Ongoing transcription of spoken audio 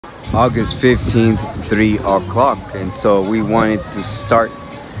August 15th, 3 o'clock. And so I wanted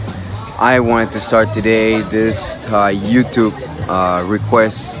to start today this YouTube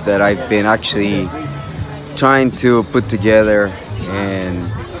request that I've been actually trying to put together.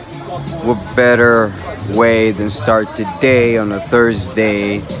 And what better way than start today on a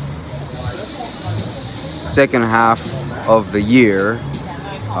Thursday, second half of the year.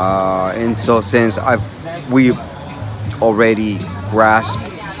 And so since we've already grasped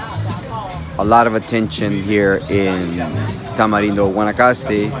a lot of attention here in Tamarindo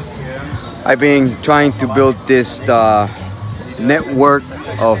Guanacaste, I've been trying to build this network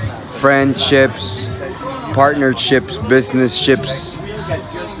of friendships, partnerships, business-ships,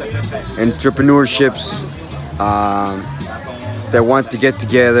 entrepreneurships that want to get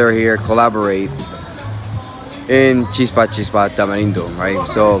together here, collaborate in Chispa Tamarindo, right?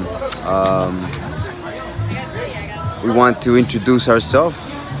 So we want to introduce ourselves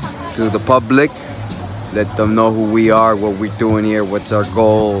to the public, let them know who we are, what we're doing here, what's our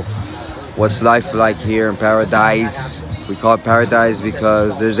goal, what's life like here in paradise. We call it paradise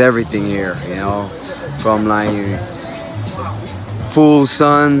because there's everything here, you know, from like full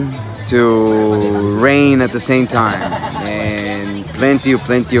sun to rain at the same time, and plenty of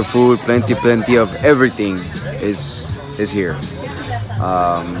food, plenty of everything is here.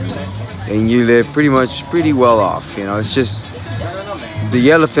 And you live pretty well off, you know. It's just the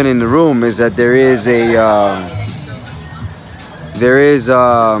elephant in the room is that it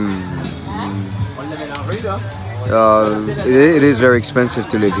is very expensive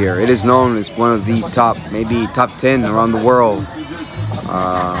to live here. It is known as one of the maybe top 10 around the world.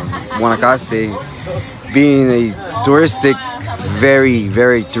 Guanacaste being a touristic, very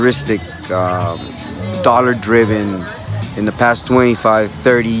touristic, dollar driven in the past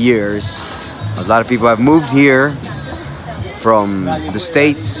 25-30 years. A lot of people have moved here from the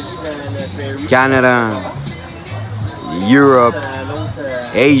States, Canada, Europe,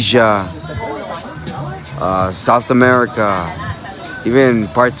 Asia, South America, even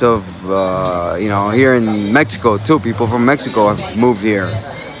parts of here in Mexico too. People from Mexico have moved here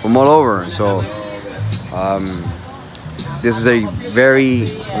from all over. So this is a very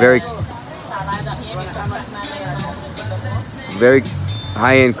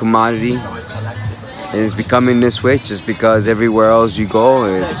high-end commodity, and it's becoming this way just because everywhere else you go,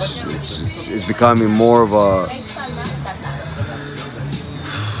 it's becoming more of a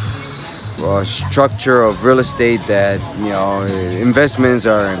structure of real estate that, you know, investments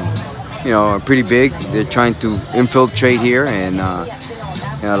are, you know, are pretty big. They're trying to infiltrate here, and you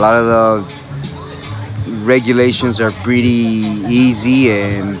know, a lot of the regulations are pretty easy,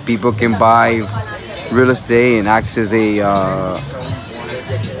 and people can buy real estate and access a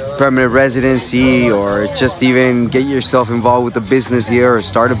permanent residency, or just even get yourself involved with a business here or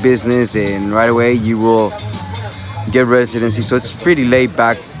start a business, and right away you will get residency. So it's pretty laid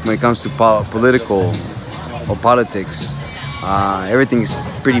back when it comes to political or politics. Everything is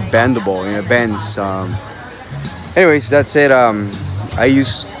pretty bendable, you know, bends. Anyways, that's it. I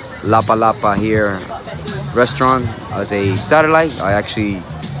use Lapa here restaurant as a satellite.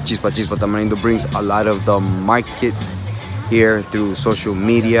 Chispa Tamarindo brings a lot of the market here through social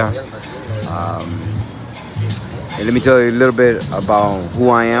media. And let me tell you a little bit about who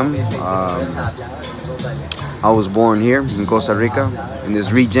I am. I was born here in Costa Rica, in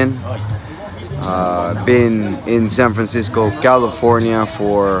this region. Been in San Francisco, California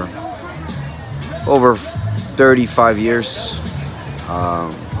for over 35 years.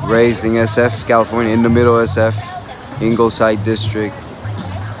 Raised in SF, California, in the middle of SF, Ingleside District,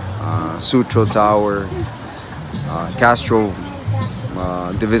 Sutro Tower, Castro,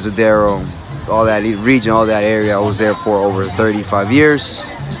 Divisadero, all that region, all that area. I was there for over 35 years.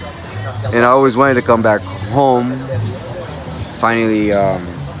 And I always wanted to come back home. Finally,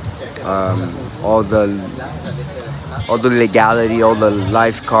 all the legality, all the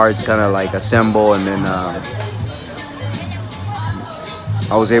life cards kind of like assemble, and then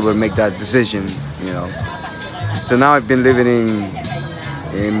I was able to make that decision, you know. So now I've been living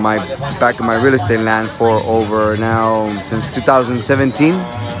back in my real estate land for over now since 2017.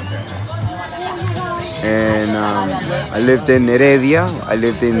 And I lived in Heredia, I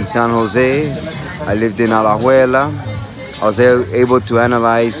lived in San Jose, I lived in Alajuela. I was able to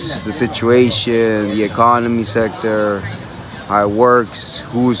analyze the situation, the economy sector, how it works,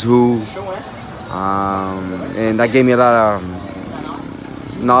 who's who, and that gave me a lot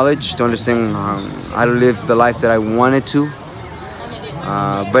of knowledge to understand how to live the life that I wanted to.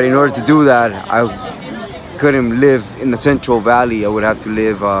 But in order to do that, I couldn't live in the Central Valley. I would have to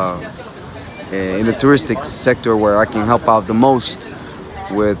live in the touristic sector where I can help out the most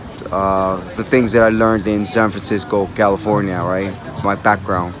with the things that I learned in San Francisco, California, right? My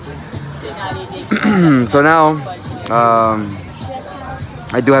background. So now,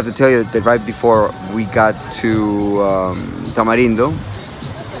 I do have to tell you that right before we got to Tamarindo,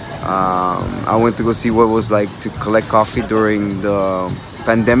 I went to go see what it was like to collect coffee during the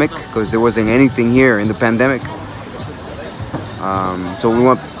pandemic, because there wasn't anything here in the pandemic. So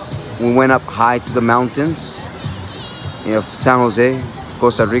we went up high to the mountains of San Jose,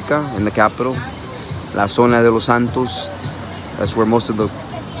 Costa Rica, in the capital, La Zona de los Santos. That's where most of the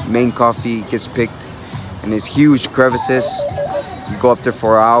main coffee gets picked, and there's huge crevices. You go up there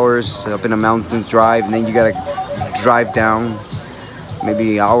for hours, up in a mountain drive, and then you gotta drive down,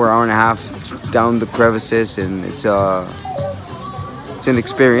 maybe an hour, hour and a half down the crevices, and it's an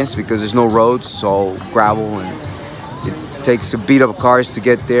experience because there's no roads, it's all gravel, and it takes a beat up cars to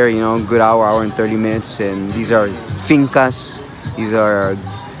get there, you know, a good hour, hour and 30 minutes. And these are fincas, these are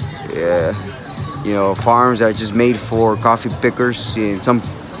you know, farms that are just made for coffee pickers. And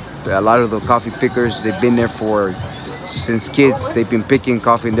a lot of the coffee pickers, they've been there since kids. They've been picking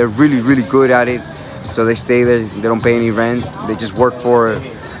coffee, and they're really, really good at it. So they stay there. They don't pay any rent. They just work for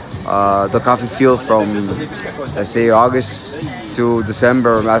the coffee field from, let's say, August to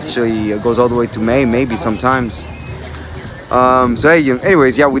December. Actually, it goes all the way to May, maybe sometimes. So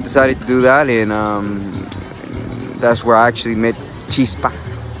anyways, yeah, we decided to do that, and that's where I actually met Chispa.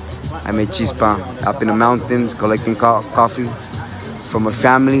 I met Chispa up in the mountains collecting coffee from a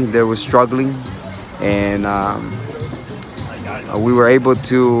family that was struggling, and we were able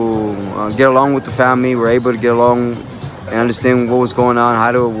to get along with the family. We were able to get along and understand what was going on,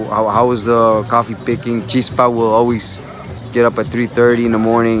 how was the coffee picking. Chispa will always get up at 3:30 in the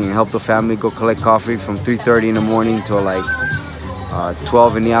morning and help the family go collect coffee from 3:30 in the morning till like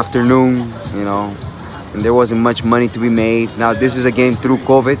 12 in the afternoon, you know. And there wasn't much money to be made. Now this is again through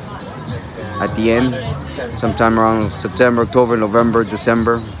COVID at the end, sometime around September, October, November,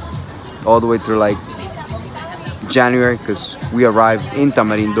 December, all the way through like January, because we arrived in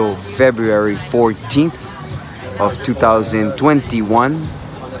Tamarindo February 14th of 2021.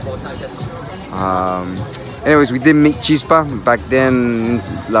 Anyways, we did meet Chispa back then,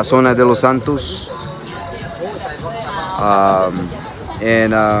 La Zona de los Santos.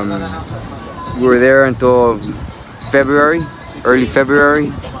 We were there until February, early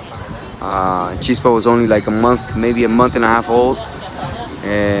February. Chispa was only like a month, maybe a month and a half old.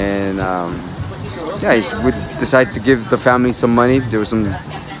 And yeah, we decided to give the family some money. There were some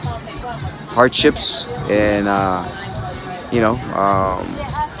hardships, and you know,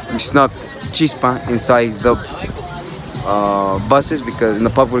 we snuck Chispa inside the buses, because in the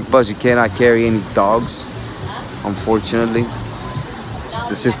public bus you cannot carry any dogs, unfortunately.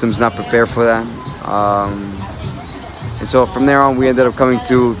 The system's not prepared for that. And so from there on, we ended up coming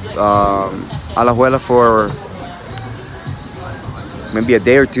to Alajuela for maybe a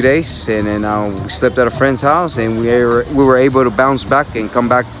day or 2 days, and then we slept at a friend's house, and we were able to bounce back and come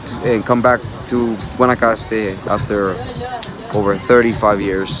back to Guanacaste after over 35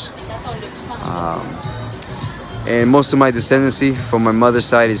 years. And most of my descendancy from my mother's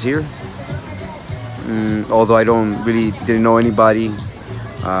side is here, although I didn't know anybody.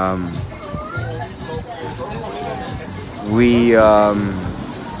 We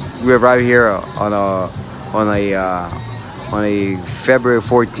arrived here on a February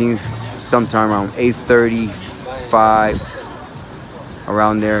 14th, sometime around 8:35,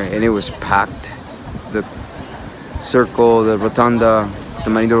 around there, and it was packed. The circle, the rotunda, the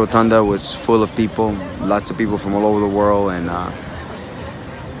Tamarindo Rotunda was full of people, lots of people from all over the world, and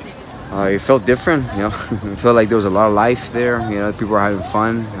it felt different, you know. It felt like there was a lot of life there, you know. People were having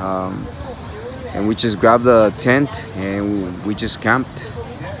fun, and we just grabbed the tent and we just camped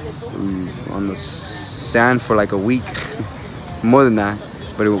on the sand for like a week, more than that,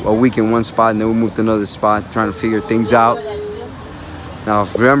 but a week in one spot, and then we moved to another spot, trying to figure things out. Now,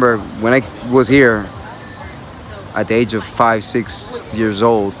 remember, when I was here at the age of 5, 6 years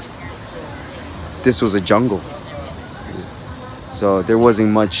old, this was a jungle. So there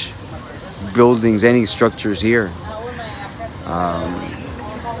wasn't much buildings, any structures here.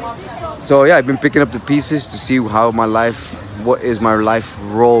 So yeah, I've been picking up the pieces to see what is my life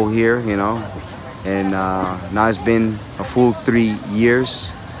role here, you know. And now it's been a full 3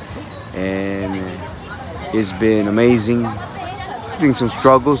 years, and it's been amazing. Having some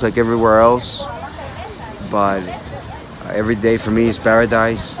struggles like everywhere else, but every day for me is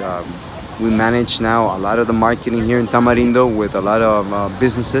paradise. We manage now a lot of the marketing here in Tamarindo with a lot of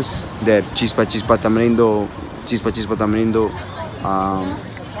businesses that Chispa Tamarindo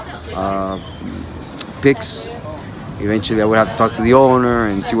picks, eventually I would have to talk to the owner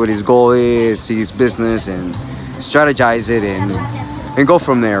and see what his goal is, see his business, and strategize it, and go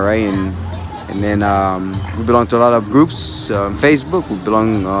from there, right? And then we belong to a lot of groups on Facebook. We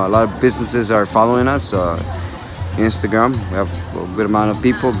belong a lot of businesses are following us. Instagram, we have a good amount of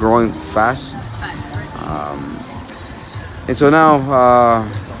people, growing fast. And so now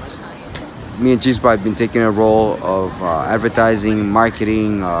me and Chispa have been taking a role of advertising,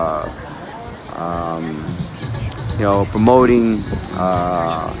 marketing, promoting,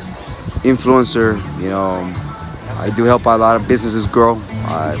 influencer. I do help a lot of businesses grow.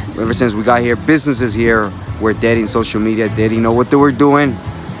 Ever since we got here, businesses here were dead in social media. They didn't know what they were doing.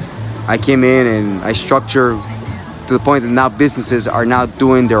 I came in and I structure to the point that now businesses are now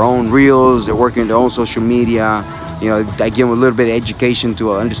doing their own reels. They're working their own social media. I give them a little bit of education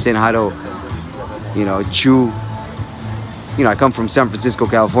to understand how to, chew. I come from San Francisco,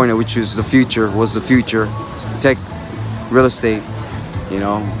 California, which was the future, tech, real estate,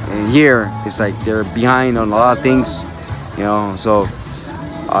 and here it's like they're behind on a lot of things, so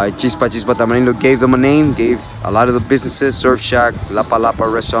Chispa Tamarindo gave them a name, gave a lot of the businesses, Surf Shack, Lapa Lapa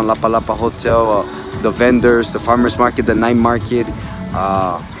Restaurant, Lapa Lapa Hotel, the vendors, the farmers market, the night market.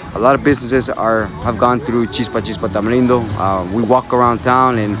 A lot of businesses have gone through Chispa Tamarindo. We walk around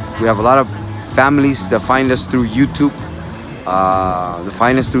town and we have a lot of families that find us through YouTube, that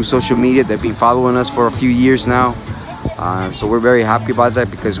find us through social media. They've been following us for a few years now. So we're very happy about that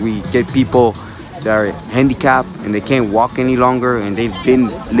because we get people that are handicapped and they can't walk any longer, and they've been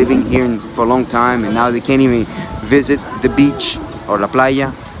living here for a long time, and now they can't even visit the beach or la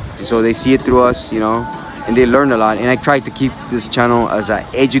playa, and so they see it through us, and they learn a lot. And I try to keep this channel as a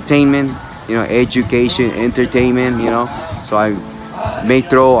edutainment, education, entertainment, so I may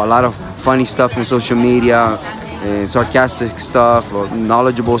throw a lot of funny stuff on social media, and sarcastic stuff, or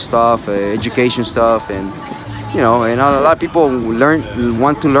knowledgeable stuff, education stuff, and and a lot of people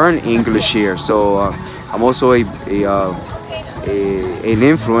want to learn English here. So I'm also an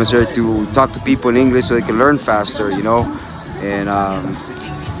influencer to talk to people in English so they can learn faster, and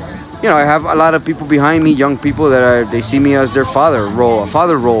I have a lot of people behind me, young people they see me as their father role,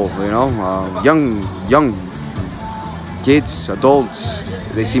 young kids, adults,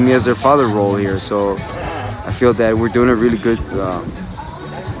 they see me as their father role here. So I feel that we're doing a really good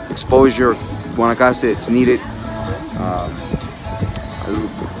exposure. Guanacaste, it's needed.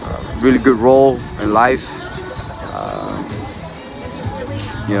 A really good role in life.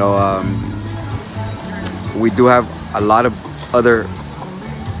 We do have a lot of other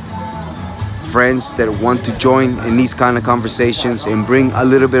friends that want to join in these kind of conversations and bring a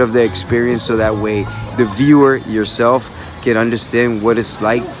little bit of their experience, so that way the viewer yourself can understand what it's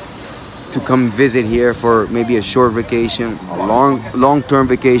like to come visit here for maybe a short vacation, a long-term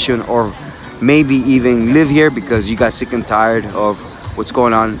vacation, or maybe even live here because you got sick and tired of what's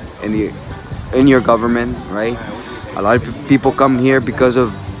going on in your government, right? A lot of people come here because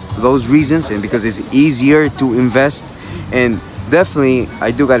of those reasons and because it's easier to invest. And definitely, I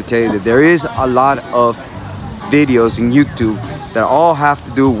do got to tell you that there is a lot of videos in YouTube that all have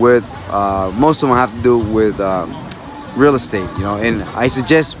to do with, most of them have to do with real estate, and I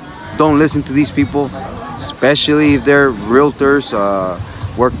suggest don't listen to these people, especially if they're realtors,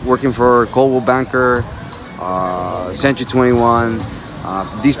 working for Coldwell Banker, Century 21.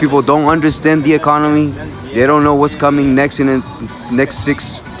 These people don't understand the economy. They don't know what's coming next in the next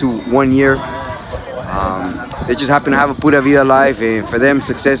 6 to 1 year. They just happen to have a pura vida life, and for them,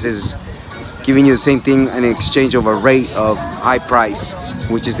 success is giving you the same thing in exchange of a rate of high price,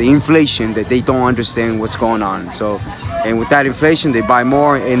 which is the inflation that they don't understand what's going on. So, and with that inflation, they buy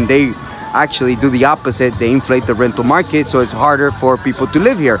more, and they actually do the opposite. They inflate the rental market, so it's harder for people to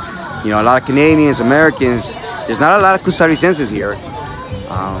live here. A lot of Canadians, Americans, there's not a lot of Costarricenses here,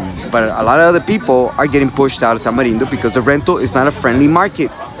 but a lot of other people are getting pushed out of Tamarindo because the rental is not a friendly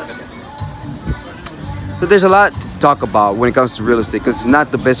market. So there's a lot to talk about when it comes to real estate, because it's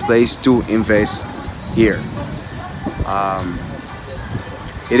not the best place to invest here.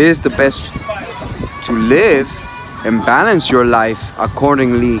 It is the best to live and balance your life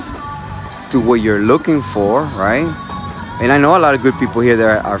accordingly to what you're looking for, right? And I know a lot of good people here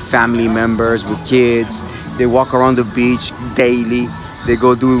that are family members with kids. They walk around the beach daily. They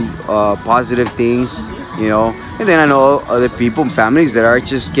go do positive things, And then I know other people, families that are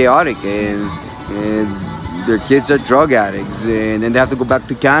just chaotic, and their kids are drug addicts, and then they have to go back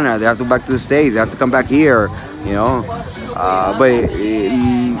to Canada. They have to go back to the States. They have to come back here, But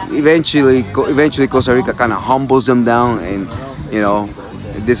eventually Costa Rica kind of humbles them down, and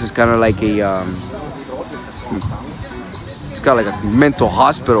this is kind of like it's kind of like a mental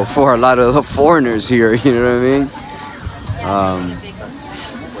hospital for a lot of the foreigners here. You know what I mean? Um,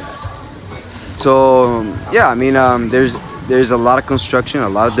 so yeah, I mean, there's a lot of construction, a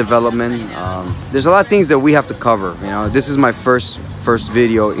lot of development. There's a lot of things that we have to cover. You know, this is my first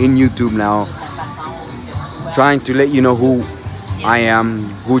video in YouTube now, trying to let you know who I am,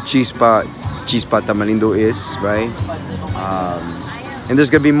 who Chispa Tamarindo is, right? And there's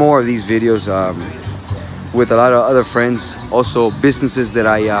gonna be more of these videos with a lot of other friends, also businesses that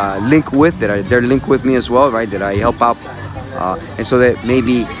I link with, they're linked with me as well, right? That I help out, and so that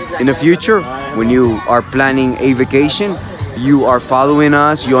maybe in the future, when you are planning a vacation, you are following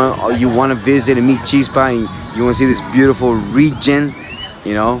us, you want to visit and meet Chispa, and you want to see this beautiful region,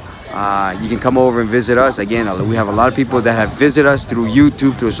 you know. You can come over and visit us. Again, we have a lot of people that have visited us through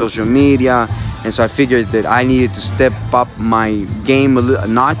YouTube, through social media, and so I figured that I needed to step up my game a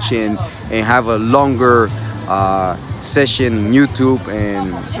notch and have a longer session on YouTube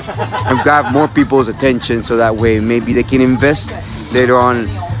and grab more people's attention, so that way maybe they can invest later on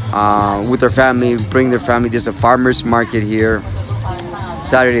with their family, bring their family. There's a farmers market here,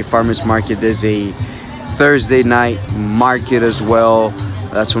 Saturday farmers market. There's a Thursday night market as well.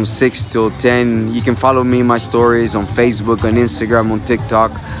 That's from 6 till 10. You can follow me in my stories on Facebook, on Instagram, on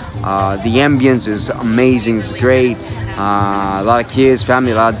TikTok. The ambience is amazing, it's great. A lot of kids,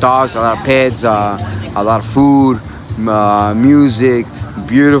 family, a lot of dogs, a lot of pets, a lot of food, music,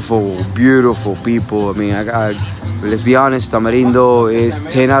 beautiful people. I mean, let's be honest, Tamarindo is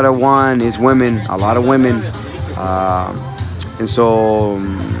 10 out of 1 is women, a lot of women. And so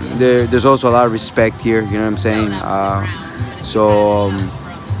there's also a lot of respect here, you know what I'm saying?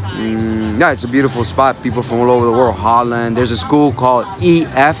 Yeah, it's a beautiful spot. People from all over the world, Holland. There's a school called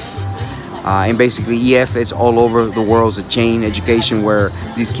EF, and basically EF is all over the world. It's a chain education where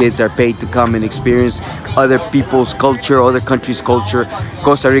these kids are paid to come and experience other people's culture, other countries' culture.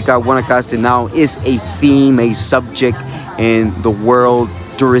 Costa Rica, Guanacaste now is a theme, a subject in the world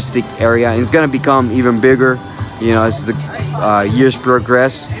touristic area, and it's gonna become even bigger, you know, as the years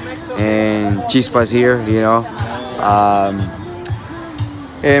progress. And Chispa's here, you know.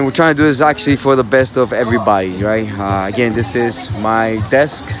 And we're trying to do this actually for the best of everybody, right? Again, this is my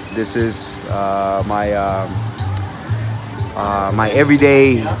desk. This is my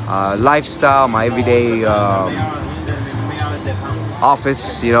everyday lifestyle, my everyday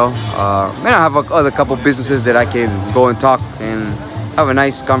office, you know. And I have other couple businesses that I can go and talk and have a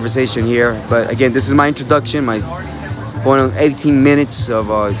nice conversation here. But again, this is my introduction, my going on 18 minutes of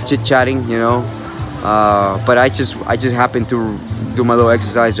chit-chatting, you know. But I just happen to do my little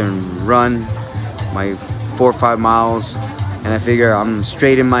exercise and run my 4 or 5 miles, and I figure I'm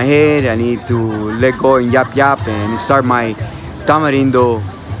straight in my head. I need to let go and yap and start my Tamarindo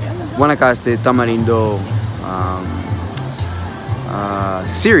Guanacaste Tamarindo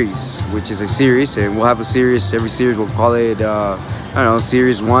series, which is a series, and we'll have a series. Every series we'll call it I don't know,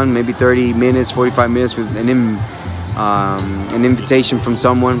 series 1, maybe 30 minutes, 45 minutes with an invitation from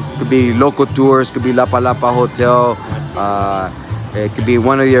someone. Could be local tours, could be La Palapa Hotel, it could be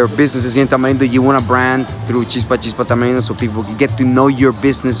one of your businesses here in Tamarindo you want to brand through Chispa Tamarindo, so people can get to know your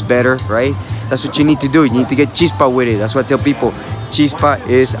business better, right? That's what you need to do. You need to get Chispa with it. That's what I tell people. Chispa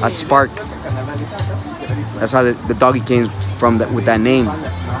is a spark. That's how the doggy came from, with that name,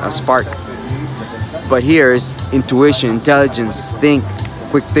 a spark. But here is intuition, intelligence,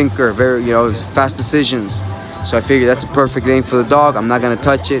 quick thinker, very, you know, fast decisions. So I figured that's a perfect name for the dog. I'm not gonna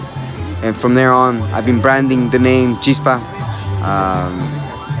touch it. And from there on, I've been branding the name Chispa.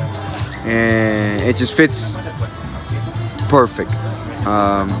 And it just fits perfect.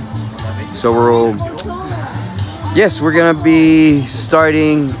 So we're gonna be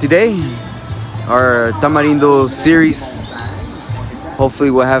starting today our Tamarindo series.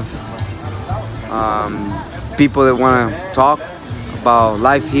 Hopefully we'll have people that want to talk about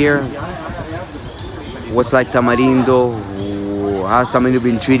life here. What's like Tamarindo? How's Tamarindo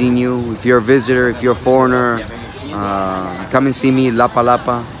been treating you? If you're a visitor, if you're a foreigner, come and see me, La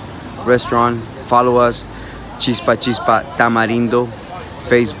Palapa restaurant. Follow us, Chispa Tamarindo,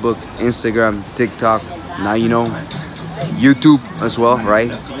 Facebook, Instagram, TikTok. Now you know, YouTube as well,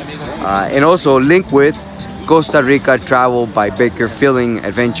 right? And also link with Costa Rica Travel by Baker Filling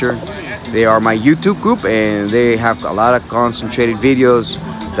Adventure. They are my YouTube group, and they have a lot of concentrated videos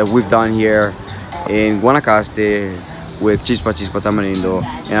that we've done here in Guanacaste with Chispa Tamarindo,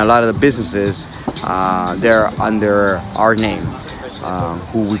 and a lot of the businesses they're under our name,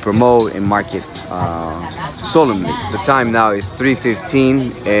 who we promote and market solemnly. The time now is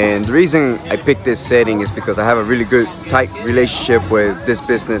 3:15, and the reason I picked this setting is because I have a really good tight relationship with this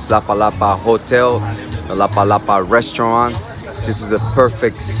business, La Palapa Hotel, the La Palapa restaurant. This is the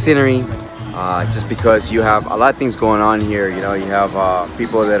perfect scenery, just because you have a lot of things going on here. You know, you have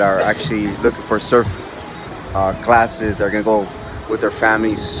people that are actually looking for surf classes. They're gonna go with their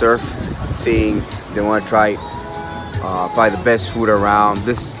families surfing. They want to try probably the best food around.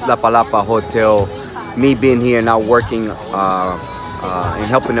 This La Palapa Hotel, me being here now working and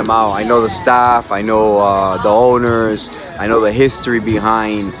helping them out. I know the staff, I know the owners, I know the history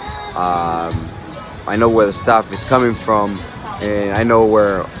behind. I know where the staff is coming from, and I know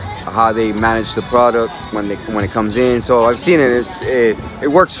how they manage the product when it comes in. So I've seen it. It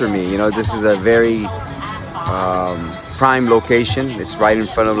works for me. You know, this is a very prime location. It's right in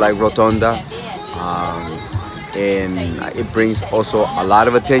front of like Rotonda, and it brings also a lot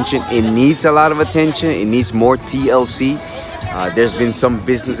of attention. It needs a lot of attention. It needs more TLC. There's been some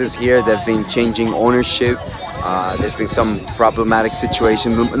businesses here that have been changing ownership. There's been some problematic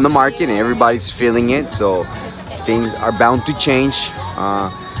situations in the market, and everybody's feeling it. So things are bound to change,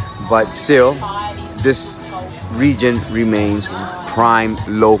 but still, this region remains prime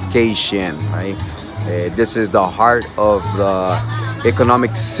location, right? This is the heart of the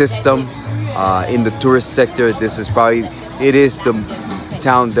economic system in the tourist sector. This is it is the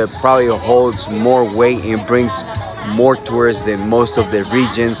town that probably holds more weight and brings more tourists than most of the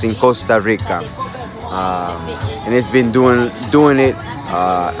regions in Costa Rica. And it's been doing it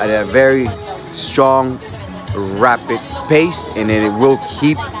at a very strong, rapid pace, and then it will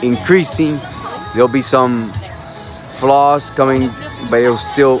keep increasing. There'll be some flaws coming, but it'll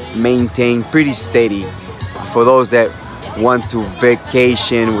still maintain pretty steady for those that want to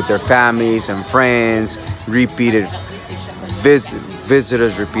vacation with their families and friends, repeated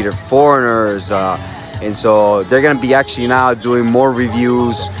visitors, repeated foreigners, and so they're gonna be actually now doing more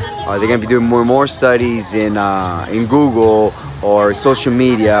reviews. They're gonna be doing more studies in Google or social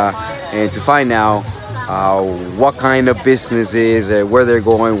media, and to find out what kind of businesses, where they're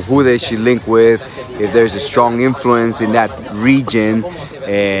going, who they should link with, if there's a strong influence in that region.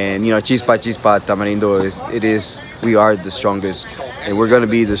 And you know, Chispa Tamarindo we are the strongest, and we're gonna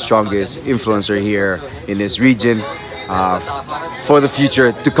be the strongest influencer here in this region for the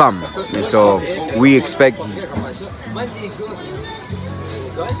future to come. And so we expect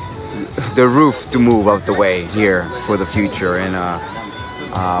the roof to move out the way here for the future, and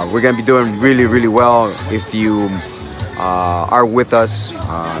we're gonna be doing really well if you are with us,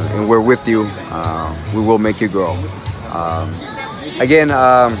 and we're with you. We will make you grow. Again,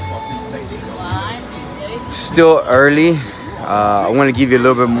 still early. I want to give you a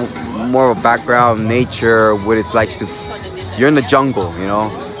little bit more of a background, nature, what it's like to. You're in the jungle, you know.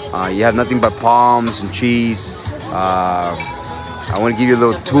 You have nothing but palms and trees. I want to give you a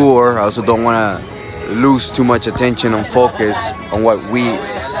little tour. I also don't want to lose too much attention and focus on what we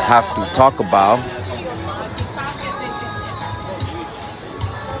have to talk about.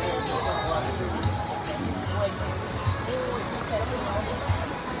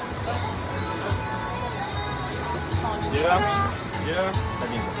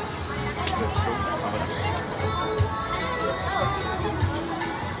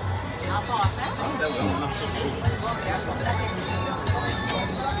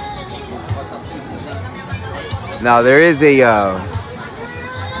 Now there is a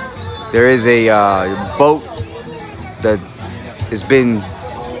boat that has been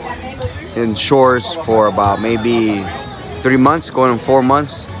in shores for about maybe 3 months, going on 4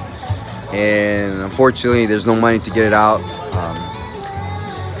 months, and unfortunately there's no money to get it out.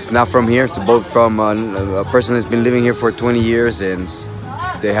 It's not from here. It's a boat from a person that's been living here for 20 years, and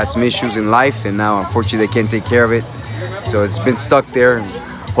they had some issues in life, and now unfortunately they can't take care of it. So it's been stuck there.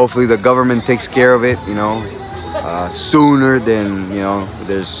 Hopefully the government takes care of it, you know, sooner than, you know,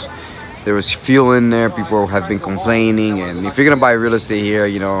 there was fuel in there. People have been complaining, and if you're gonna buy real estate here,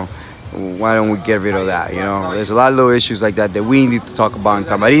 you know, why don't we get rid of that? You know, there's a lot of little issues like that that we need to talk about in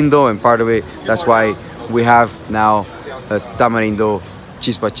Tamarindo, and part of it, that's why we have now a Tamarindo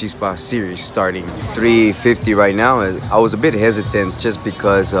Chispa series starting. 350 right now. I was a bit hesitant just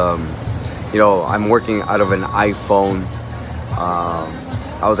because you know, I'm working out of an iPhone.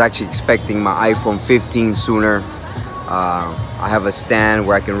 I was actually expecting my iPhone 15 sooner. I have a stand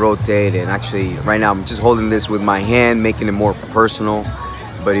where I can rotate, and actually right now I'm just holding this with my hand, making it more personal.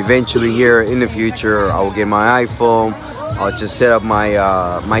 But eventually here in the future, I will get my iPhone. I'll just set up my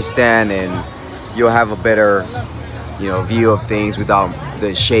my stand, and you'll have a better, you know, view of things without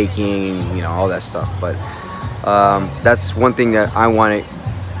the shaking, you know, all that stuff. But that's one thing that I want to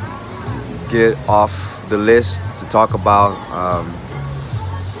get off the list to talk about.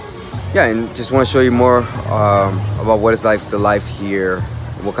 Yeah, and just want to show you more about what it's like, the life here,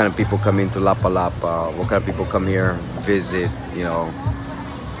 what kind of people come into La Palapa, what kind of people come here, visit, you know.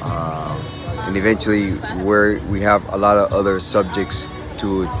 and eventually we have a lot of other subjects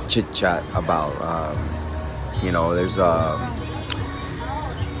to chit chat about. There's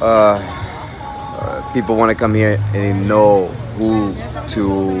people want to come here and know who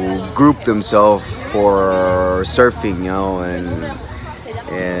to group themselves for surfing,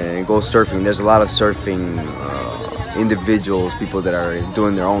 and go surfing. There's a lot of surfing individuals, people that are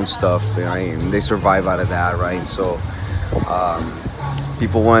doing their own stuff, right? And they survive out of that, right? So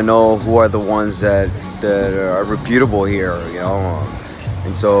people want to know who are the ones that are reputable here,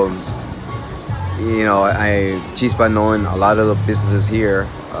 and so Chispa, knowing a lot of the businesses here,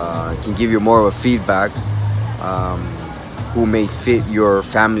 can give you more of a feedback who may fit your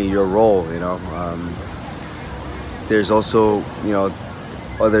family, your role. There's also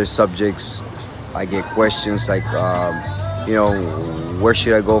other subjects. I get questions like where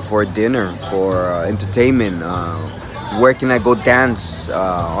should I go for dinner, for entertainment, where can I go dance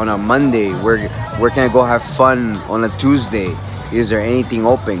on a Monday, where can I go have fun on a Tuesday, is there anything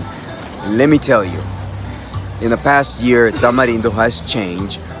open? Let me tell you, in the past year, Tamarindo has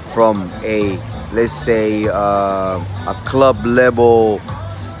changed from let's say a club level,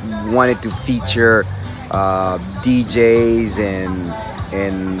 wanted to feature DJs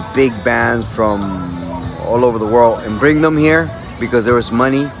and big bands from all over the world and bring them here, because there was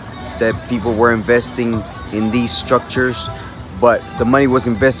money that people were investing in these structures, but the money was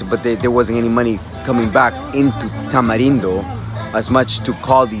invested, but there wasn't any money coming back into Tamarindo as much to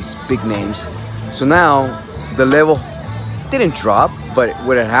call these big names. So now the level didn't drop, but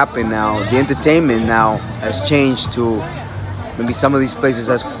what had happened now, the entertainment now has changed to maybe some of these places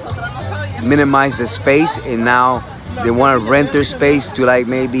has minimized the space, and now they want to rent their space to like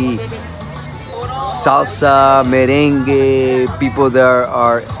maybe salsa, merengue, people that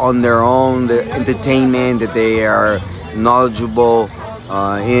are on their own, the entertainment, that they are knowledgeable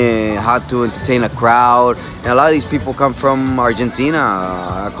in how to entertain a crowd. And a lot of these people come from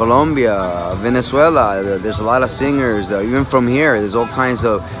Argentina, Colombia, Venezuela. There's a lot of singers, even from here. There's all kinds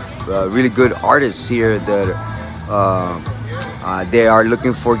of really good artists here that they are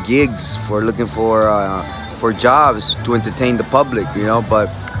looking for gigs, looking for jobs to entertain the public, But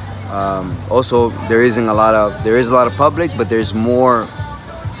also there is a lot of public, but there's more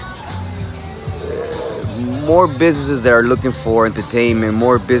businesses that are looking for entertainment,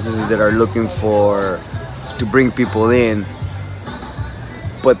 more businesses that are looking to bring people in,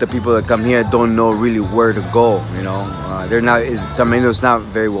 but the people that come here don't know really where to go. They're not. It's not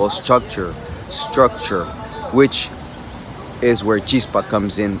very well structured, which is where Chispa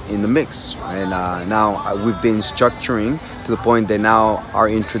comes in the mix. And now we've been structuring to the point that now our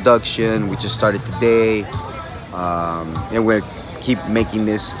introduction, we just started today, and we're keep making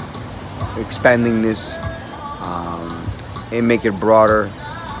this, expanding this, and make it broader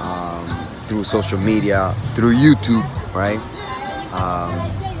through social media, through YouTube, right?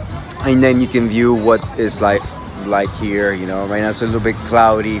 And then you can view what is life like here. Right now it's a little bit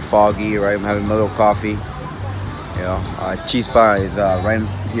cloudy, foggy, right? I'm having a little coffee. Chispa is right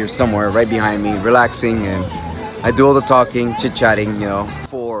here somewhere, right behind me, relaxing, and I do all the talking, chit-chatting.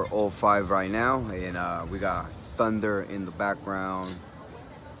 4:05 right now, and we got thunder in the background.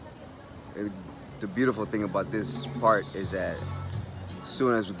 The beautiful thing about this part is that as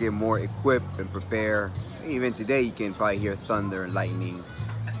soon as we get more equipped and prepare, even today you can probably hear thunder and lightning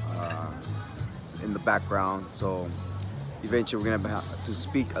in the background. So eventually we're gonna have to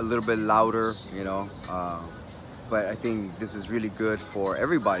speak a little bit louder, but I think this is really good for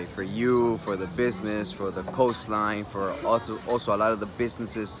everybody, for you, for the business, for the coastline, for also a lot of the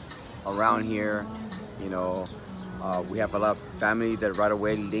businesses around here. We have a lot of family that right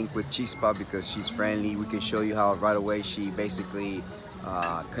away link with Chispa because she's friendly. We can show you how right away she basically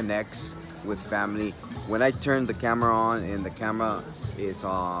connects with family. When I turn the camera on and the camera is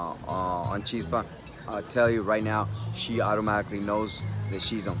on Chispa, I'll tell you right now, she automatically knows that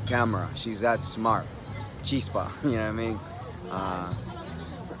she's on camera. She's that smart. Chispa, you know what I mean?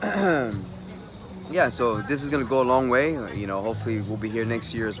 Yeah, so this is gonna go a long way. Hopefully we'll be here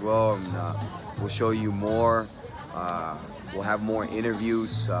next year as well, and we'll show you more. We'll have more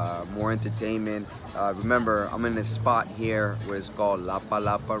interviews, more entertainment. Remember, I'm in a spot here where it's called Lapa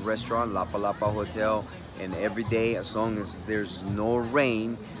Lapa Restaurant, Lapa Lapa Hotel, and every day, as long as there's no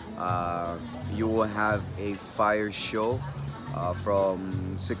rain, you will have a fire show from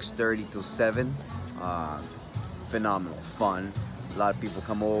 6:30 to 7. Phenomenal, fun. A lot of people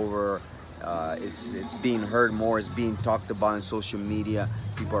come over. It's being heard more. It's being talked about on social media.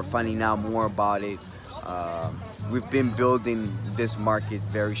 People are finding out more about it. We've been building this market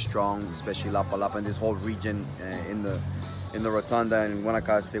very strong, especially Lapa Lapa and this whole region in the in the rotunda in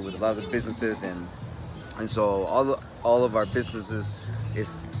Guanacaste with a lot of the businesses, and so all of our businesses, if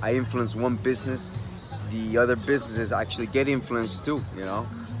I influence one business, the other businesses actually get influenced too, you know,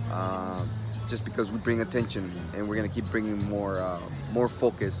 just because we bring attention, and we're gonna keep bringing more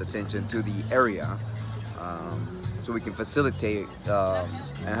focused attention to the area, so we can facilitate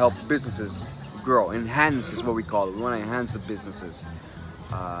and help businesses grow. Enhance is what we call it. We want to enhance the businesses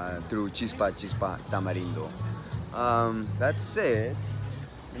through Chispa Tamarindo. That's it.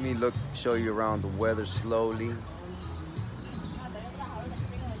 Let me show you around the weather slowly.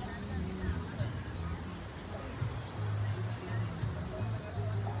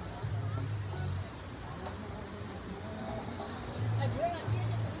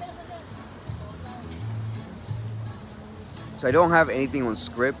 So I don't have anything on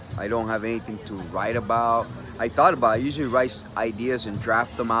script. I don't have anything to write about. I thought about it. I usually write ideas and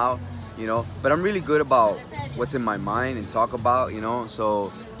draft them out, you know, but I'm really good about what's in my mind and talk about, you know,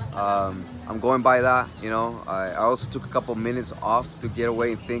 so I'm going by that, you know. I also took a couple minutes off to get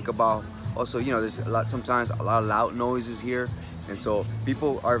away and think about, also, you know, there's sometimes a lot of loud noises here, and so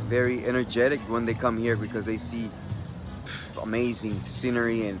people are very energetic when they come here because they see amazing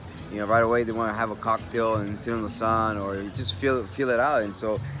scenery, and you know, right away they want to have a cocktail and sit in the sun or just feel it out. And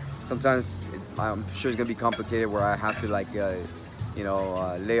so sometimes I'm sure it's gonna be complicated where I have to like you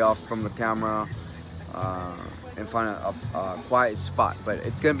know, lay off from the camera and find a quiet spot, but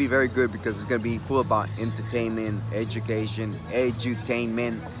it's gonna be very good because it's gonna be full about entertainment, education,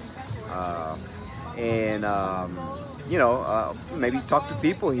 edutainment, and you know, maybe talk to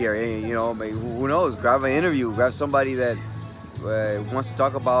people here, you know, maybe, who knows, grab an interview, grab somebody that wants to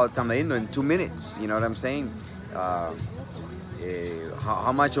talk about Tamarindo in 2 minutes, you know what I'm saying?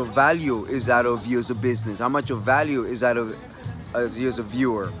 How much of value is that of you as a business? How much of value is that of you as a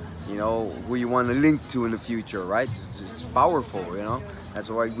viewer? You know, who you want to link to in the future, right? It's powerful, you know? That's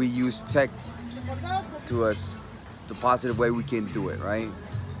why we use tech to us, the positive way we can do it, right?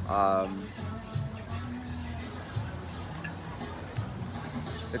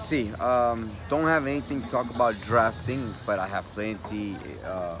 Let's see, don't have anything to talk about drafting, but I have plenty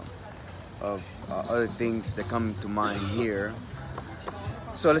of other things that come to mind here.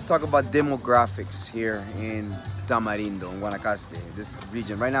 So let's talk about demographics here in Tamarindo, in Guanacaste, this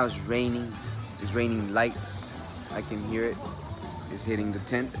region. Right now it's raining light. I can hear it. It's hitting the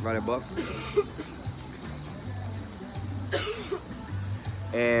tent right above.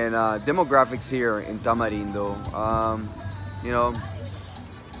 And demographics here in Tamarindo, you know,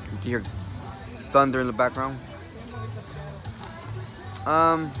 you can hear thunder in the background.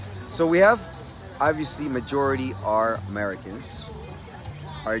 So we have, obviously, majority are Americans,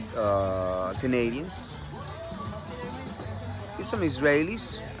 are Canadians. There's some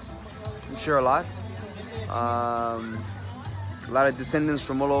Israelis, I'm sure a lot. A lot of descendants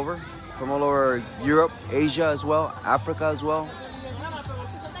from all over Europe, Asia as well, Africa as well.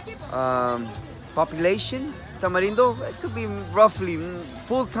 Population, Tamarindo, it could be roughly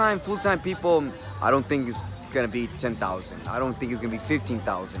full-time people. I don't think it's gonna be 10,000. I don't think it's gonna be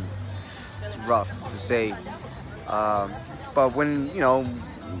 15,000. It's rough to say, but when, you know,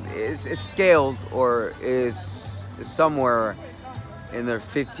 it's scaled, or is somewhere in their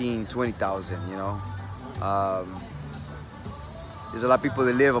 15, 20,000, you know. There's a lot of people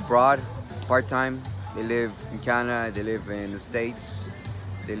that live abroad, part-time. They live in Canada, they live in the States,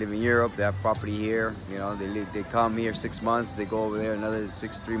 they live in Europe, they have property here, you know. They come here 6 months, they go over there another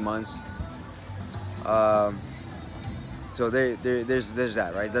 3 months. So there's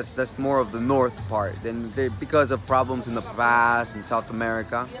that, right? That's more of the north part. Then because of problems in the past in South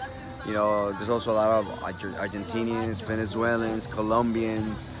America, you know, there's also a lot of Argentinians, Venezuelans,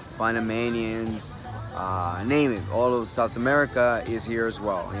 Colombians, Panamanians, name it. All of South America is here as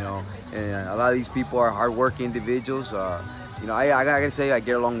well, you know. And a lot of these people are hardworking individuals. You know, I gotta say, I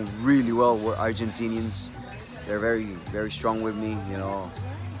get along really well with Argentinians. They're very, very strong with me, you know,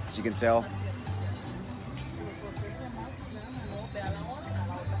 as you can tell.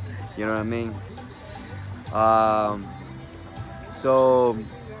 You know what I mean? So,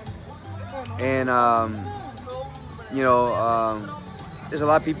 and you know, there's a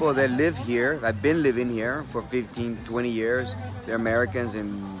lot of people that live here, that have been living here for 15, 20 years. They're Americans and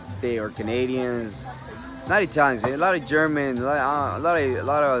they are Canadians, not Italians. A lot of German, a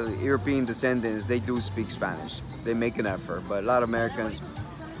lot of European descendants. They do speak Spanish. They make an effort, but a lot of Americans,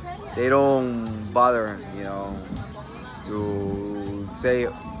 they don't bother, you know, to say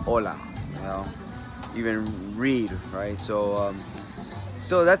hola, you know, even read, right? So,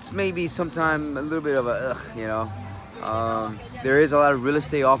 so that's maybe sometime a little bit of a, you know. There is a lot of real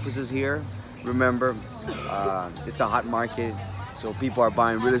estate offices here. Remember, It's a hot market, so people are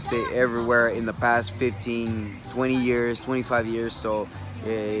buying real estate everywhere in the past 15, 20 years, 25 years. So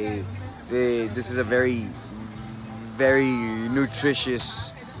this is a very, very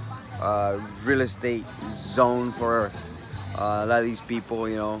nutritious real estate zone for a lot of these people,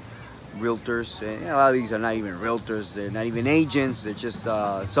 you know, realtors. And a lot of these are not even realtors, they're not even agents, they're just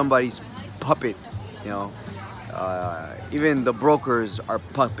somebody's puppet, you know. Even the brokers are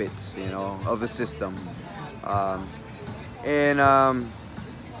puppets, you know, of the system. Um, and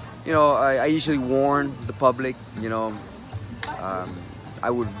you know, I usually warn the public, you know, um, I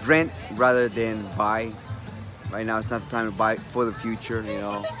would rent rather than buy. Right now, it's not the time to buy for the future, you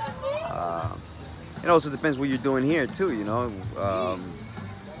know. It also depends what you're doing here too, you know.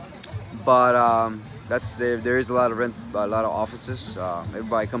 But that's there is a lot of rent, a lot of offices.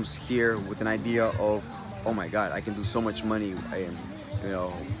 Everybody comes here with an idea of, oh my God, I can do so much money, you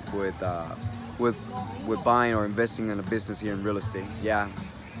know, with buying or investing in a business here in real estate. Yeah,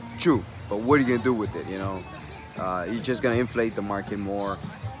 true. But what are you gonna do with it? You know, you're just gonna inflate the market more.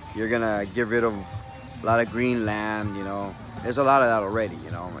 You're gonna get rid of a lot of green land. You know, there's a lot of that already. You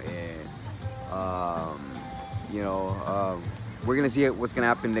know, and, we're gonna see what's gonna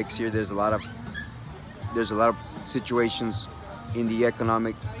happen next year. There's a lot of situations in the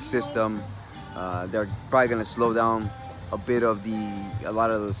economic system. They're probably gonna slow down a lot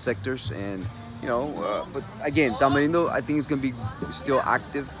of the sectors, and you know, but again, Tamarindo, I think, is gonna be still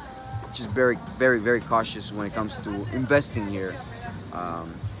active. Just very, very, very cautious when it comes to investing here.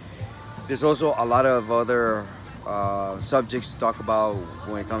 There's also a lot of other subjects to talk about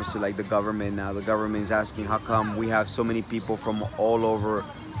when it comes to like the government. Now the government is asking how come we have so many people from all over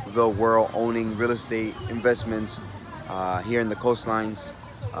the world owning real estate investments here in the coastlines.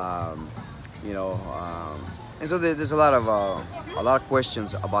 You know, and so there's a lot of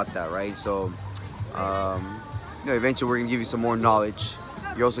questions about that, right? So you know, eventually we're gonna give you some more knowledge.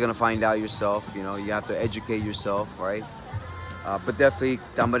 You're also gonna find out yourself. You know, you have to educate yourself, right? But definitely,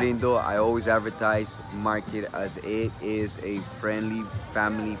 Tamarindo, I always advertise, market as it is a friendly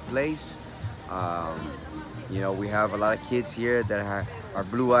family place. You know, we have a lot of kids here that are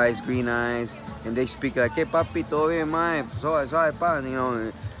blue eyes, green eyes, and they speak like, "Hey, papi, todo bien, mae, suave, pa," you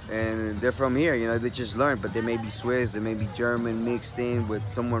know, and they're from here. You know, they just learned, but they may be Swiss, they may be German, mixed in with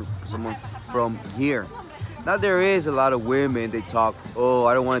someone from here. Now there is a lot of women, they talk, oh,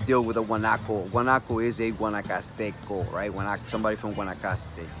 I don't want to deal with a Guanaco. Guanaco is a Guanacasteco, right? Somebody from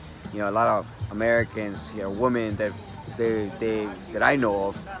Guanacaste. You know, a lot of Americans, you know, women that I know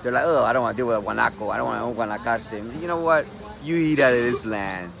of, they're like, oh, I don't want to deal with a Guanaco. I don't want to own Guanacaste. You know what? You eat out of this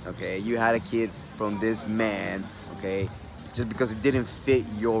land, okay? You had a kid from this man, okay? Just because it didn't fit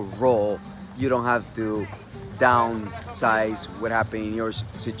your role, you don't have to downsize what happened in your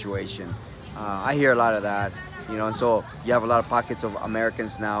situation. I hear a lot of that, you know, and so you have a lot of pockets of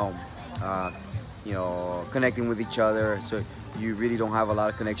Americans now, you know, connecting with each other. So you really don't have a lot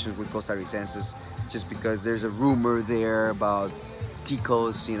of connections with Costarricenses just because there's a rumor there about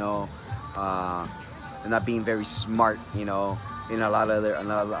ticos, you know, not being very smart, you know, in a lot of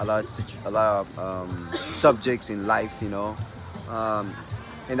subjects in life, you know,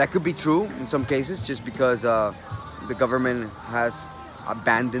 and that could be true in some cases, just because the government has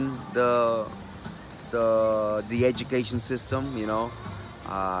abandoned the education system, you know.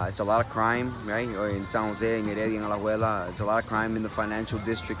 It's a lot of crime, right? Or in San Jose, in Heredia, in Alajuela, it's a lot of crime in the financial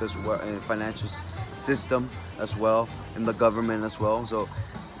district as well, in the financial system as well, in the government as well. So,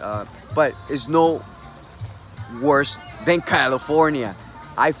 but it's no worse than California.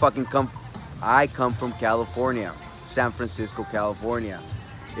 I come from California, San Francisco, California.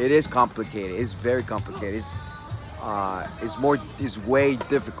 It is complicated. It's very complicated. It's way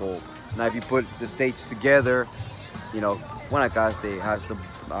difficult. Now, if you put the states together, you know, Guanacaste has the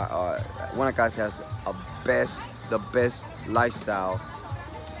best lifestyle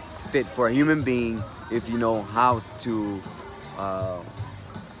fit for a human being if you know how to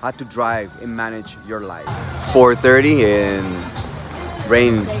drive and manage your life. 4:30 and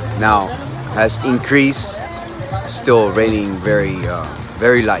rain now has increased. Still raining very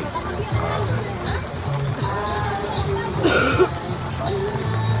light.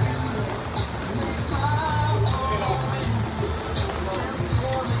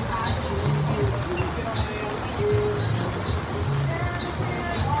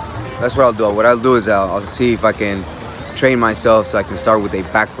 That's what I'll do. What I'll do is I'll see if I can train myself so I can start with a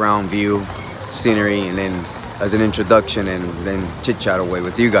background view, scenery, and then as an introduction, and then chit chat away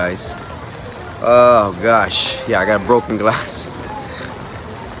with you guys. Oh gosh, yeah, I got a broken glass.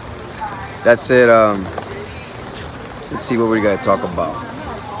 That's it. Let's see what we gotta talk about.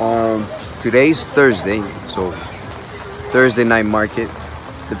 today's Thursday, so Thursday night market.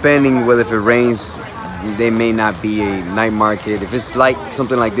 Depending whether if it rains, they may not be a night market. If it's like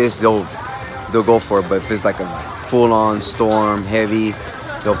something like this, they'll go for it. But if it's like a full-on storm, heavy,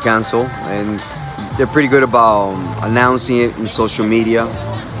 they'll cancel. And they're pretty good about announcing it in social media.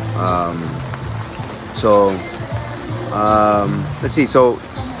 Let's see. So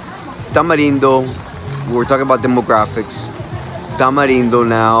Tamarindo, we're talking about demographics. Tamarindo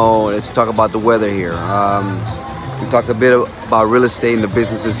now. Let's talk about the weather here. We talked a bit about real estate and the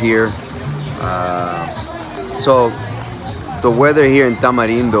businesses here. So the weather here in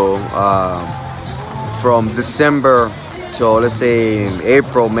Tamarindo, from December to let's say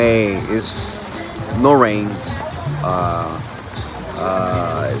April, May, is no rain.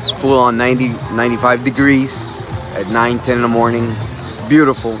 It's full on 95 degrees at 9, 10 in the morning.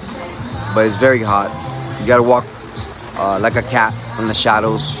 Beautiful, but it's very hot. You gotta walk like a cat in the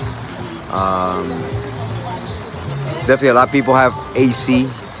shadows. Definitely a lot of people have AC.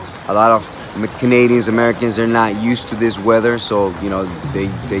 A lot of Canadians, Americans, they're not used to this weather, so you know they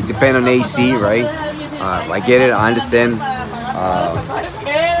depend on AC, right? I get it, I understand.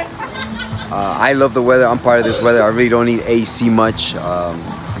 I love the weather. I'm part of this weather. I really don't need AC much,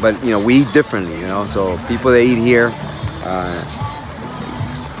 but you know we eat differently, you know. So people that eat here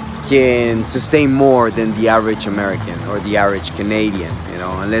can sustain more than the average American or the average Canadian, you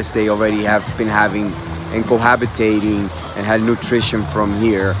know, unless they already have been having and cohabitating and had nutrition from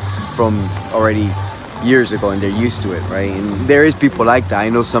here from already years ago, and they're used to it, right? And there is people like that. I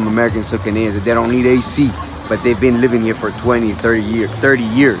know some Americans, some Canadians that they don't need AC, but they've been living here for 20, 30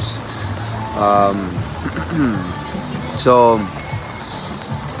 years. So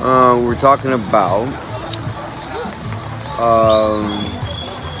we're talking about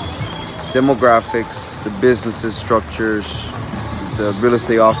demographics, the businesses, structures, the real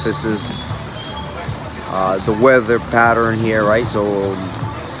estate offices, the weather pattern here, right? So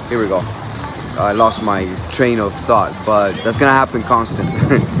here we go. I lost my train of thought, but that's gonna happen constant.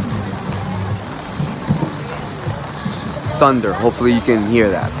 Thunder, hopefully you can hear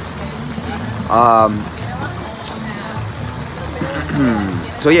that.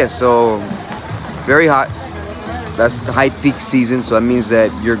 So yeah, so very hot. That's the high peak season, so that means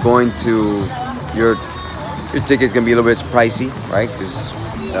that you're going to your ticket's gonna be a little bit pricey, right? Because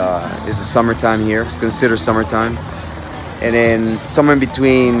it's the summertime here. It's considered summertime, and then somewhere in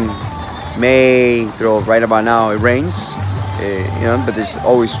between May through right about now it rains, you know. But there's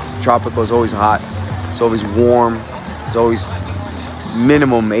always tropical. It's always hot. It's always warm. It's always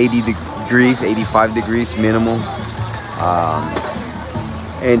minimum 80 degrees, 85 degrees minimum.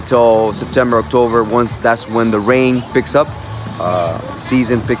 Until September, October. Once that's when the rain picks up,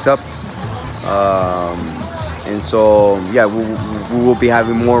 season picks up, and so yeah, we will be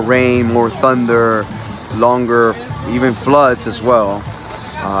having more rain, more thunder, longer, even floods as well.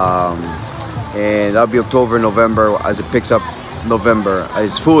 And that'll be October, November as it picks up. November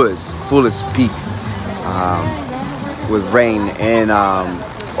is fullest peak with rain, and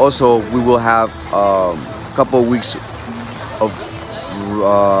also we will have a couple of weeks of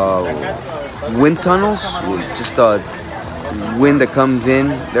wind tunnels, just wind that comes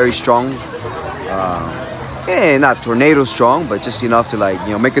in very strong, and not tornado strong, but just enough to, like,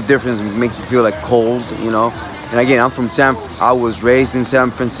 you know, make a difference and make you feel like cold, you know. And again, I was raised in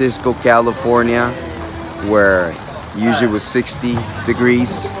San Francisco, California, where usually it was 60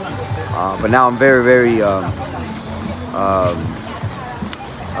 degrees, but now I'm very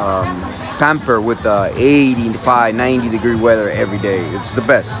pampered with 85, 90 degree weather every day. It's the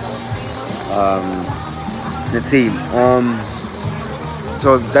best. Let's see.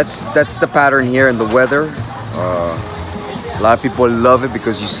 So that's the pattern here in the weather. A lot of people love it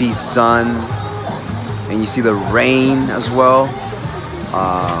because you see sun and you see the rain as well.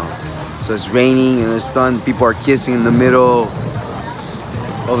 So it's raining and there's sun. People are kissing in the middle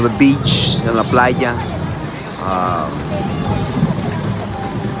of the beach in la playa.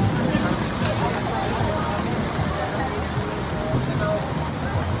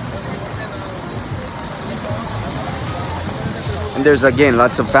 And there's again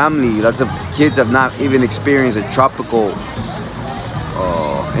lots of family, lots of kids have not even experienced a tropical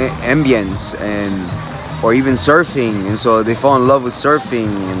ambience or even surfing, and so they fall in love with surfing,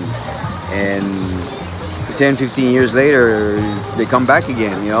 and 10, 15 years later they come back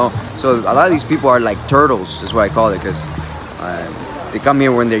again, you know. So a lot of these people are like turtles, is what I call it, because they come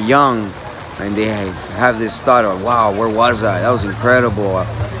here when they're young and they have this thought of, wow, where was I? That was incredible.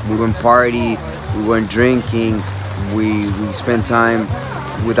 We went party, we went drinking, we spent time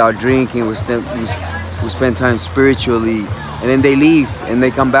without drinking, we spent time spiritually, and then they leave and they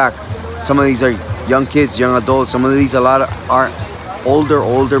come back. some of these are young kids, young adults. Some of these, a lot are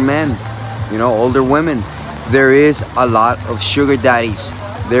older men, you know, older women. There is a lot of sugar daddies.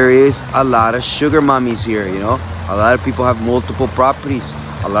 There is a lot of sugar mommies here, you know. A lot of people have multiple properties.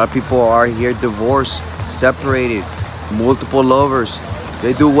 A lot of people are here divorced, separated, multiple lovers.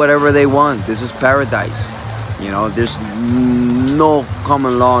 They do whatever they want. This is paradise. You know, there's no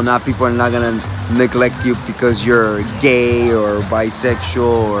common law. Not people are not gonna neglect you because you're gay or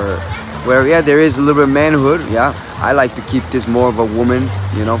bisexual or where. Yeah, there is a little bit of manhood. Yeah, I like to keep this more of a woman,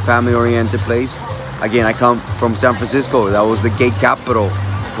 you know, family-oriented place. Again, I come from San Francisco. That was the gay capital.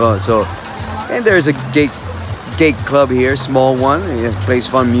 And there's a gay club here, small one. It plays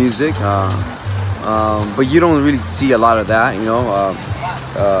fun music, but you don't really see a lot of that, you know.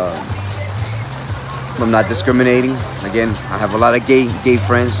 I'm not discriminating. Again, I have a lot of gay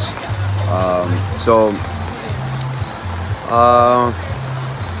friends.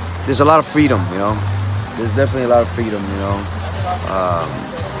 There's a lot of freedom, you know. There's definitely a lot of freedom, you know.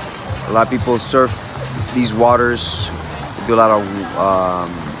 A lot of people surf these waters. They do a lot of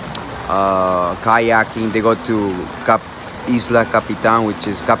kayaking. They go to Isla Capitan, which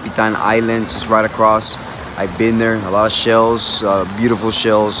is Capitan Island, just right across. I've been there. A lot of shells, beautiful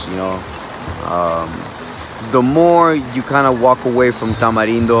shells, you know. The more you kind of walk away from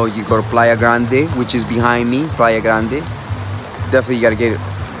Tamarindo, you go to Playa Grande, which is behind me, Playa Grande. Definitely you gotta get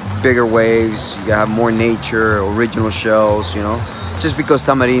bigger waves, you gotta have more nature, original shells, you know. Just because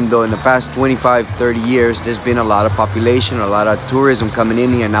Tamarindo in the past 25, 30 years, there's been a lot of population, a lot of tourism coming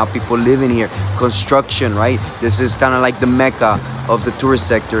in here. Now people live in here, construction, right? This is kind of like the mecca of the tourist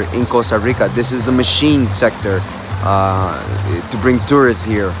sector in Costa Rica. This is the machine sector to bring tourists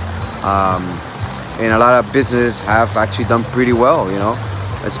here. And a lot of businesses have actually done pretty well, you know,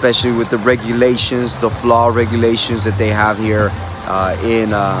 especially with the regulations, the flaw regulations that they have here in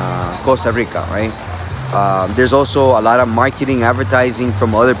Costa Rica, right? There's also a lot of marketing, advertising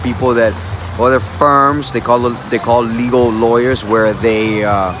from other people, that other firms, they call legal lawyers, where they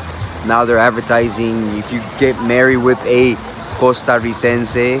now they're advertising. If you get married with a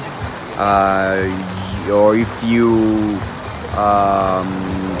Costarricense, or if you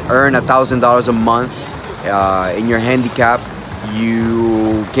earn $1,000 a month in your handicap,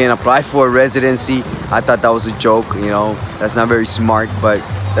 you can apply for a residency. I thought that was a joke, you know. That's not very smart, but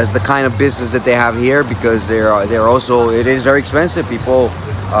that's the kind of business that they have here, because they're also, it is very expensive. People,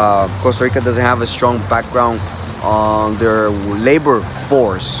 Costa Rica doesn't have a strong background on their labor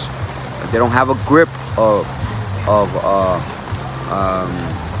force. They don't have a grip of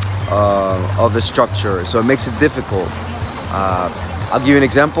the structure, so it makes it difficult. I'll give you an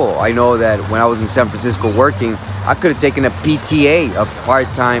example. I know that when I was in San Francisco working, I could have taken a PTA, a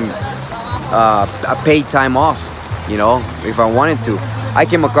part-time, a paid time off, you know, if I wanted to. I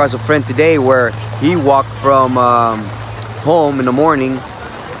came across a friend today where he walked from home in the morning,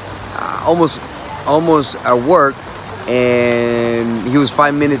 almost at work, and he was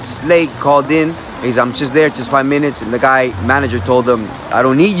 5 minutes late, called in. He said, I'm just there, just 5 minutes. And the manager told him, I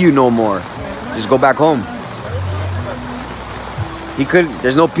don't need you no more. Just go back home. He couldn't,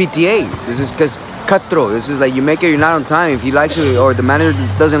 there's no PTA. This is cutthroat. This is like, you make it, you're not on time. If he likes you or the manager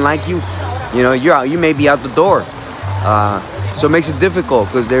doesn't like you, you know, you're out, you may be out the door. So it makes it difficult,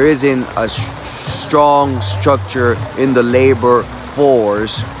 because there isn't a strong structure in the labor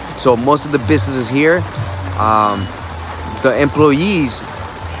force. So most of the businesses here, the employees,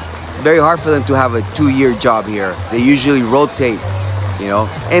 very hard for them to have a 2-year job here. They usually rotate, you know,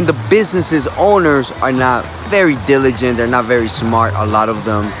 and the businesses owners are not very diligent. They're not very smart, a lot of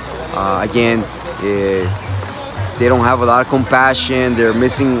them. Again, they don't have a lot of compassion. They're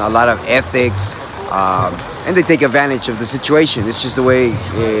missing a lot of ethics, and they take advantage of the situation. It's just the way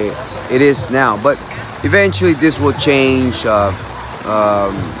it is now. But eventually this will change.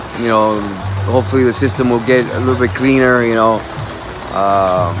 You know, hopefully the system will get a little bit cleaner, you know.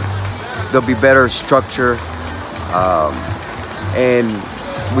 There'll be better structure, and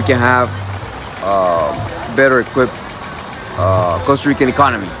we can have better equipped Costa Rican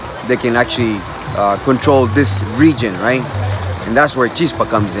economy that can actually control this region, right? And that's where Chispa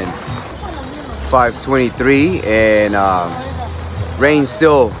comes in. 5:23, and rain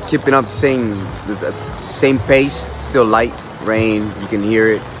still keeping up the same pace, still light rain, you can hear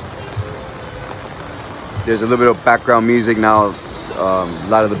it. There's a little bit of background music now. A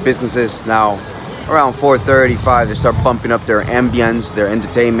lot of the businesses now, around 4:35, they start bumping up their ambience, their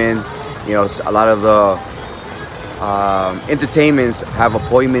entertainment. You know, a lot of the entertainments have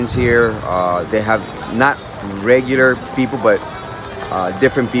appointments here. They have not regular people, but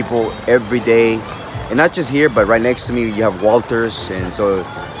different people every day. And not just here, but right next to me you have Walters, and so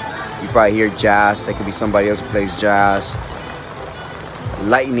You probably hear jazz. That could be somebody else who plays jazz.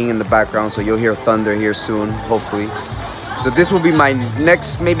 Lightning in the background, so you'll hear thunder here soon, hopefully. So this will be my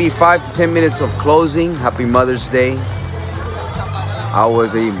next maybe 5 to 10 minutes of closing. Happy Mother's Day. I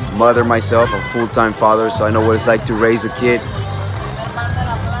was a mother myself, a full-time father, so I know what it's like to raise a kid.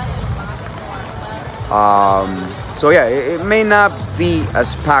 So yeah, it may not be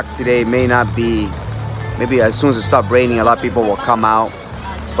as packed today. It may not be, maybe as soon as it stops raining, a lot of people will come out.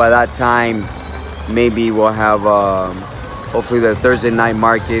 By that time, maybe we'll have hopefully the Thursday night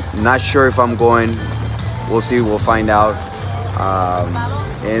market. Not sure if I'm going. We'll see. We'll find out.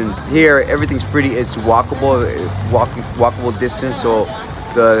 And here, everything's pretty. It's walkable, walkable distance. So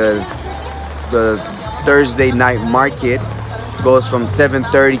the Thursday night market goes from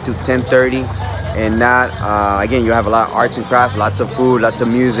 7:30 to 10:30. And that, again, you have a lot of arts and crafts, lots of food, lots of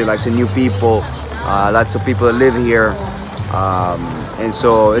music, lots of new people, lots of people that live here. And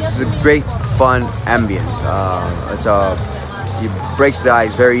so it's a great, fun ambience. It breaks the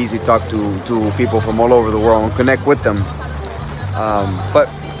ice, very easy to talk to people from all over the world and connect with them. But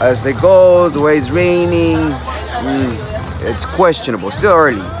as it goes, the way it's raining, it's questionable, still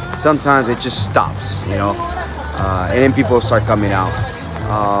early. Sometimes it just stops, you know, and then people start coming out.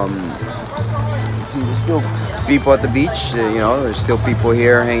 See, there's still people at the beach, you know, there's still people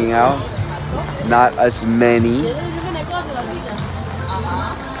here hanging out. Not as many.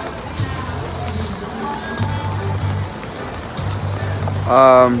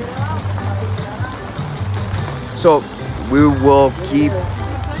 So we will keep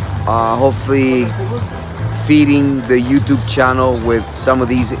hopefully feeding the YouTube channel with some of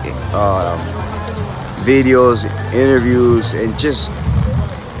these videos, interviews, and just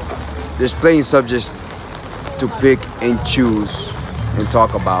there's plenty of subjects to pick and choose and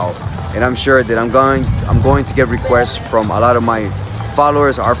talk about. And I'm sure that I'm going to get requests from a lot of my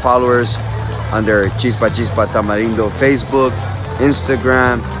followers, our followers, under Chispa Chispa Tamarindo Facebook,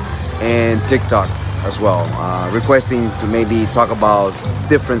 Instagram, and TikTok as well, requesting to maybe talk about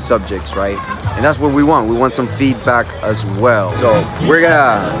different subjects, right? And that's what we want. We want some feedback as well. So we're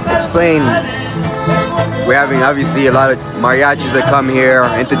gonna explain. We're having obviously a lot of mariachis that come here,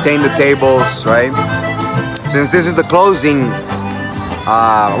 entertain the tables, right? Since this is the closing,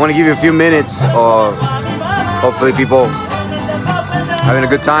 I want to give you a few minutes of hopefully people having a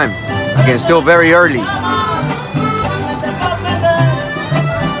good time. Again, still very early.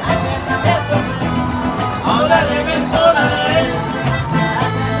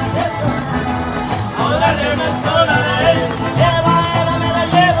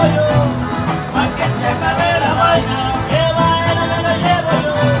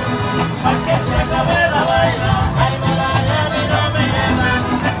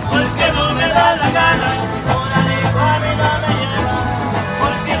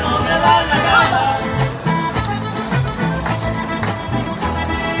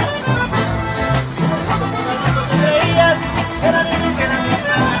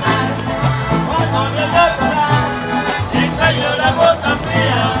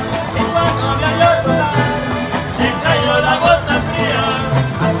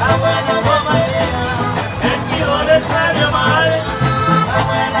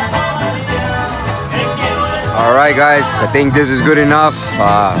 Alright guys, I think this is good enough.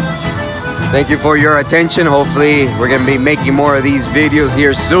 Thank you for your attention. Hopefully we're going to be making more of these videos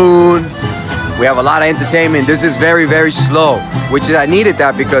here soon. We have a lot of entertainment. This is very, very slow, which is, I needed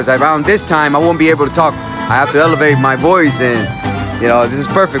that because around this time I won't be able to talk. I have to elevate my voice, and you know, this is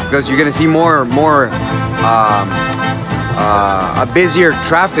perfect because you're going to see more a busier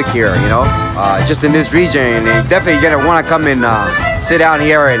traffic here, you know, just in this region. And definitely you're going to want to come and sit down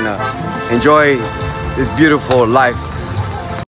here and enjoy this beautiful life.